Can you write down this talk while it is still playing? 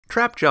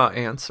Trapjaw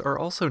ants are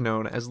also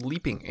known as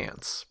leaping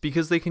ants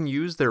because they can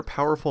use their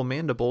powerful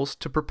mandibles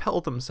to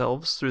propel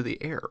themselves through the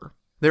air.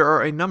 There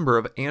are a number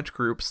of ant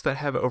groups that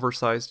have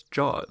oversized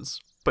jaws,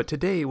 but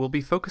today we'll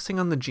be focusing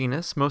on the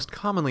genus most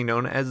commonly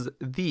known as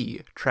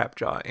the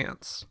trapjaw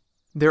ants.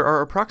 There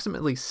are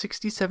approximately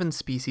 67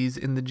 species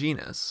in the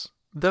genus,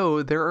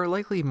 though there are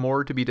likely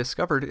more to be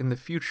discovered in the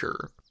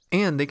future,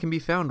 and they can be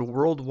found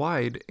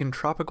worldwide in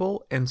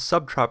tropical and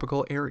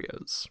subtropical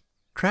areas.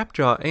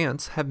 Trapjaw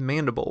ants have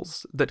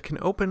mandibles that can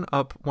open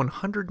up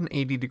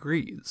 180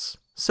 degrees,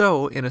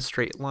 so in a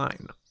straight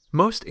line.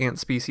 Most ant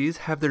species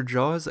have their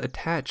jaws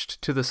attached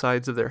to the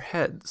sides of their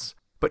heads,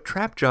 but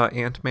trapjaw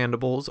ant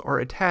mandibles are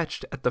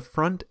attached at the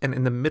front and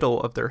in the middle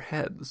of their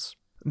heads.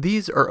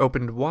 These are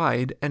opened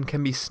wide and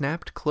can be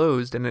snapped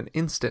closed in an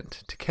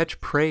instant to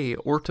catch prey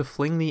or to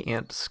fling the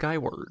ant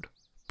skyward.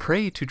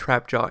 Prey to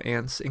trapjaw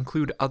ants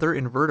include other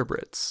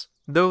invertebrates,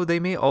 though they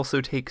may also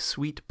take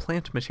sweet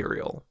plant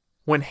material.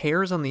 When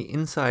hairs on the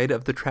inside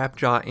of the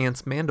trapjaw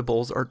ant's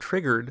mandibles are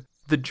triggered,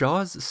 the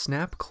jaws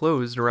snap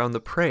closed around the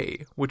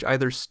prey, which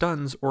either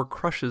stuns or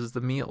crushes the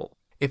meal.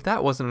 If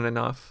that wasn't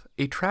enough,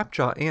 a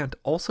trapjaw ant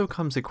also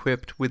comes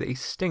equipped with a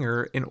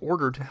stinger in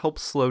order to help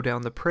slow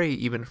down the prey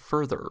even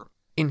further.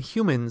 In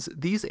humans,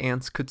 these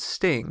ants could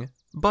sting,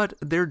 but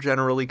they're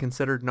generally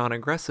considered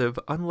non-aggressive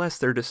unless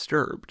they're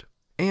disturbed.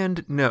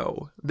 And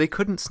no, they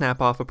couldn't snap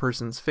off a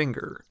person's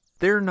finger.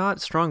 They're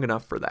not strong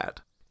enough for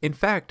that. In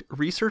fact,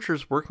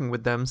 researchers working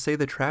with them say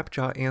the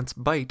trapjaw ant's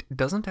bite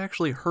doesn't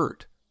actually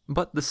hurt,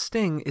 but the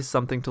sting is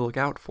something to look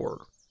out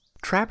for.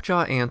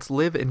 Trapjaw ants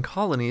live in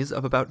colonies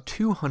of about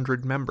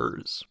 200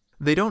 members.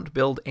 They don't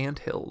build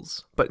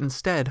anthills, but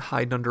instead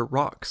hide under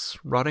rocks,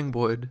 rotting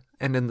wood,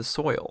 and in the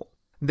soil.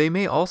 They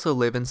may also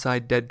live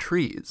inside dead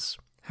trees.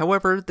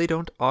 However, they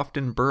don't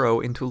often burrow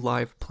into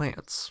live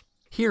plants.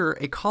 Here,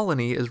 a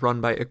colony is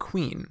run by a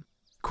queen.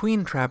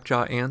 Queen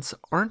trapjaw ants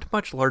aren't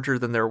much larger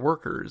than their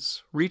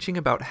workers, reaching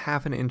about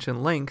half an inch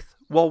in length,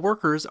 while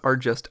workers are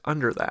just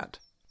under that.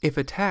 If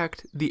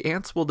attacked, the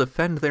ants will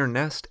defend their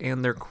nest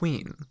and their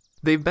queen.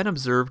 They've been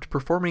observed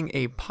performing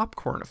a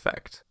popcorn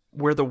effect,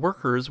 where the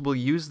workers will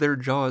use their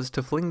jaws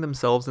to fling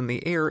themselves in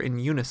the air in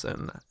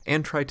unison,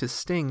 and try to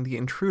sting the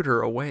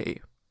intruder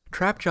away.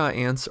 Trapjaw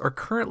ants are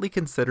currently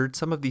considered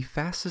some of the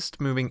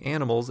fastest moving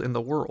animals in the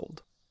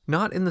world.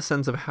 Not in the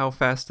sense of how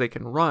fast they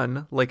can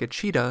run, like a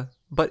cheetah,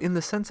 but in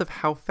the sense of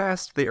how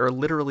fast they are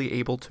literally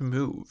able to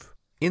move.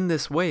 In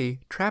this way,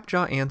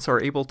 trapjaw ants are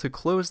able to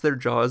close their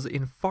jaws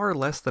in far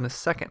less than a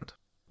second.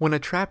 When a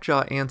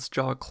trapjaw ant's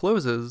jaw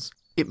closes,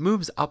 it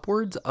moves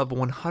upwards of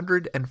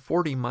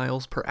 140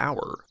 miles per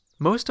hour.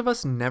 Most of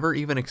us never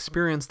even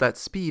experience that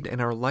speed in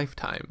our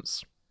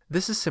lifetimes.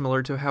 This is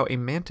similar to how a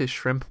mantis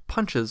shrimp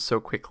punches so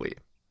quickly.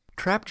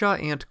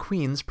 Trapjaw ant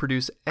queens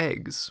produce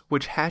eggs,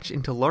 which hatch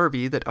into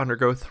larvae that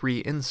undergo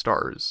 3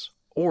 instars,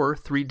 or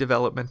 3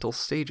 developmental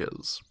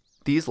stages.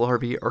 These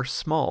larvae are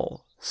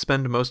small,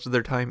 spend most of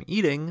their time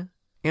eating,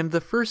 and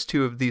the first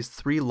 2 of these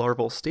 3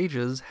 larval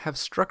stages have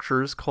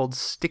structures called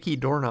sticky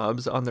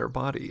doorknobs on their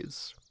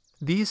bodies.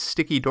 These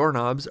sticky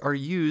doorknobs are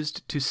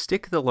used to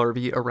stick the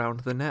larvae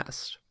around the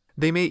nest.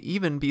 They may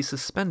even be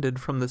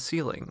suspended from the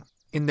ceiling.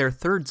 In their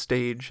 3rd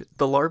stage,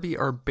 the larvae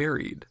are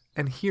buried,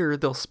 and here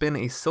they'll spin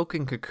a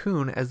silken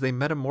cocoon as they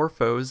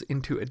metamorphose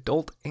into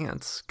adult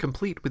ants,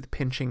 complete with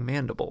pinching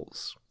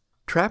mandibles.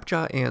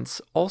 Trapjaw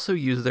ants also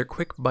use their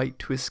quick bite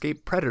to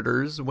escape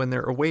predators when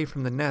they're away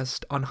from the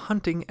nest on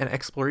hunting and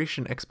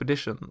exploration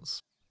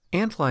expeditions.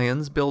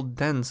 Antlions build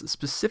dens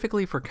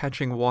specifically for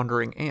catching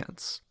wandering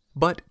ants,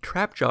 but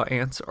trapjaw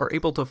ants are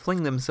able to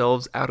fling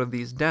themselves out of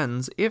these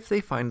dens if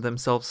they find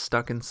themselves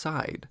stuck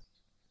inside.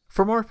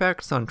 For more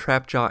facts on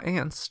trapjaw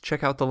ants,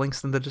 check out the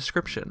links in the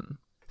description.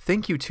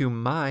 Thank you to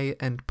My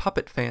and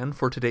Puppet Fan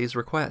for today's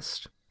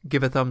request.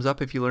 Give a thumbs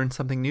up if you learned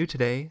something new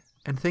today,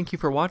 and thank you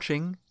for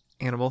watching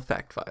Animal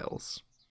Fact Files.